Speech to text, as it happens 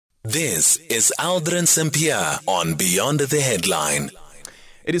This is Aldrin Sampear on Beyond the Headline.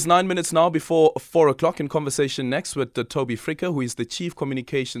 It is 9 minutes now before 4 o'clock. In conversation next with Toby Fricker, who is the Chief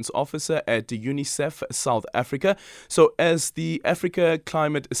Communications Officer at UNICEF South Africa. So as the Africa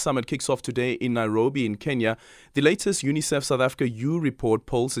Climate Summit kicks off today in Nairobi in Kenya, the latest UNICEF South Africa U-Report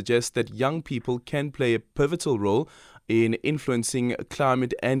poll suggests that young people can play a pivotal role in influencing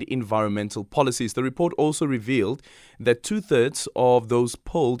climate and environmental policies. The report also revealed that 2/3 of those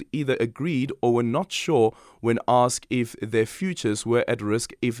polled either agreed or were not sure when asked if their futures were at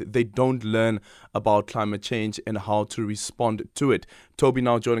risk if they don't learn about climate change and how to respond to it. Toby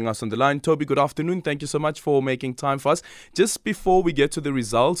now joining us on the line. Toby, good afternoon. Thank you so much for making time for us. Just before we get to the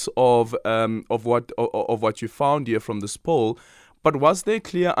results of what you found here from this poll, but was there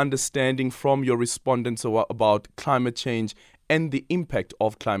clear understanding from your respondents about climate change and the impact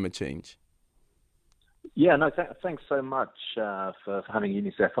of climate change? Yeah, no, thanks so much for having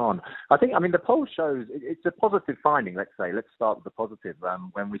UNICEF on. I mean, the poll shows it's a positive finding, let's say. Let's start with the positive.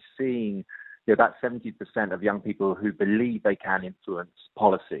 When we're seeing about 70% of young people who believe they can influence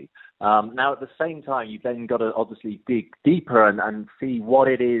policy. Now, at the same time, you've then got to obviously dig deeper and see what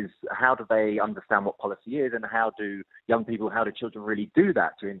it is, how do they understand what policy is, and how do children really do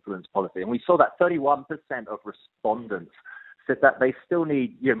that to influence policy. And we saw that 31% of respondents said that they still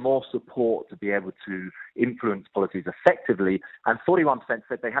need more support to be able to influence policies effectively, and 41%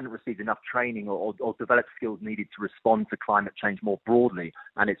 said they hadn't received enough training or developed skills needed to respond to climate change more broadly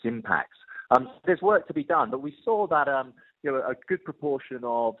and its impacts. There's work to be done, but we saw that a good proportion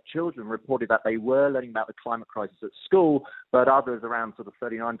of children reported that they were learning about the climate crisis at school, but others, around sort of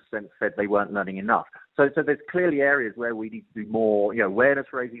 39%, said they weren't learning enough. So there's clearly areas where we need to do more,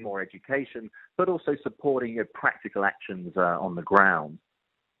 awareness raising, more education, but also supporting practical actions on the ground.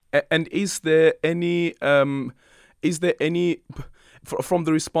 And is there any, from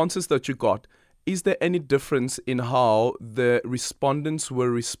the responses that you got, is there any difference in how the respondents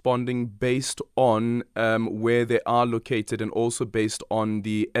were responding based on where they are located and also based on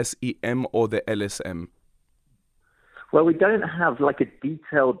the SEM or the LSM? Well, we don't have a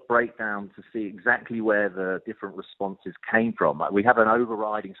detailed breakdown to see exactly where the different responses came from. We have an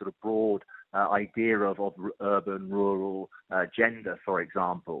overriding sort of broad idea of urban, rural, gender, for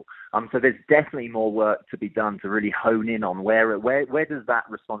example. So there's definitely more work to be done to really hone in on where does that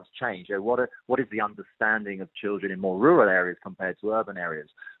response change? What is the understanding of children in more rural areas compared to urban areas?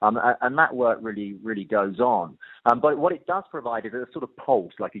 And that work really goes on. But what it does provide is a sort of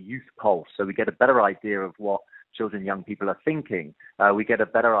pulse, like a youth pulse, so we get a better idea of what children, young people are thinking. We get a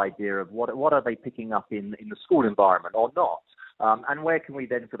better idea of what are they picking up in the school environment or not. And where can we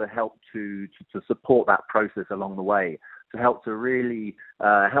then sort of help to support that process along the way, to help to really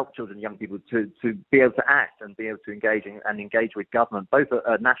help children and young people to be able to act and be able to engage with government, both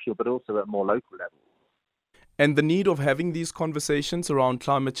at national but also at more local levels. And the need of having these conversations around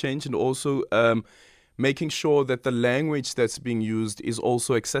climate change and also making sure that the language that's being used is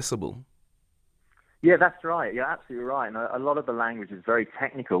also accessible. Yeah, that's right. You're absolutely right. And a lot of the language is very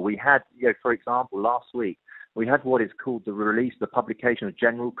technical. We had, for example, last week, we had what is called the publication of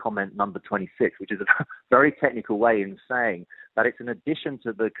General Comment number 26, which is a very technical way in saying that it's in addition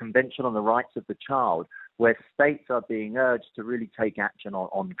to the Convention on the Rights of the Child, where states are being urged to really take action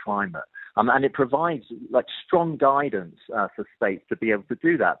on climate. And it provides strong guidance for states to be able to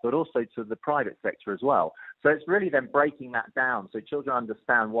do that, but also to the private sector as well. So it's really then breaking that down so children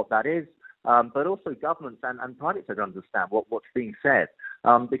understand what that is, but also governments and private sector understand what's being said,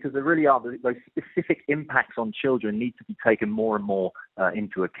 because there really are those specific impacts on children need to be taken more and more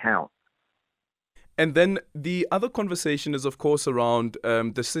into account. And then the other conversation is, of course, around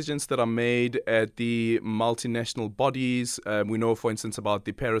decisions that are made at the multinational bodies. We know, for instance, about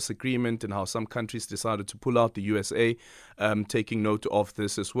the Paris Agreement and how some countries decided to pull out, the USA taking note of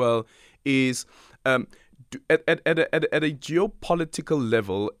this as well. Is at a geopolitical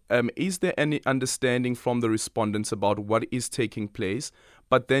level, is there any understanding from the respondents about what is taking place?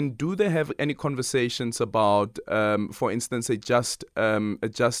 But then do they have any conversations about, for instance, a just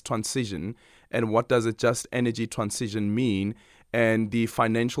transition, and what does a just energy transition mean, and the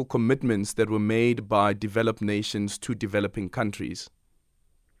financial commitments that were made by developed nations to developing countries?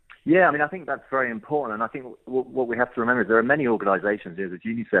 Yeah, I mean, I think that's very important. And I think what we have to remember is there are many organizations, there's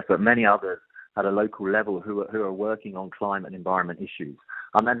UNICEF, but many others at a local level who are working on climate and environment issues.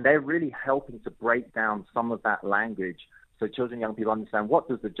 And they're really helping to break down some of that language so children and young people understand what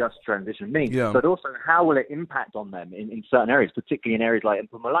does the just transition mean, but also how will it impact on them in certain areas, particularly in areas like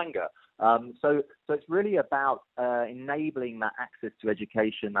Mpumalanga, So it's really about enabling that access to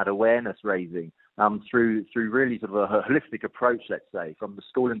education, that awareness raising through really sort of a holistic approach, let's say, from the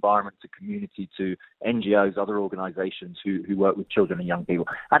school environment to community to NGOs, other organisations who work with children and young people.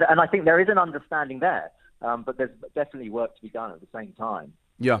 And I think there is an understanding there, but there's definitely work to be done at the same time.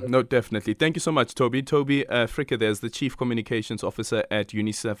 Yeah, no, definitely. Thank you so much, Toby. Toby Fricker, there's the Chief Communications Officer at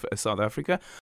UNICEF South Africa.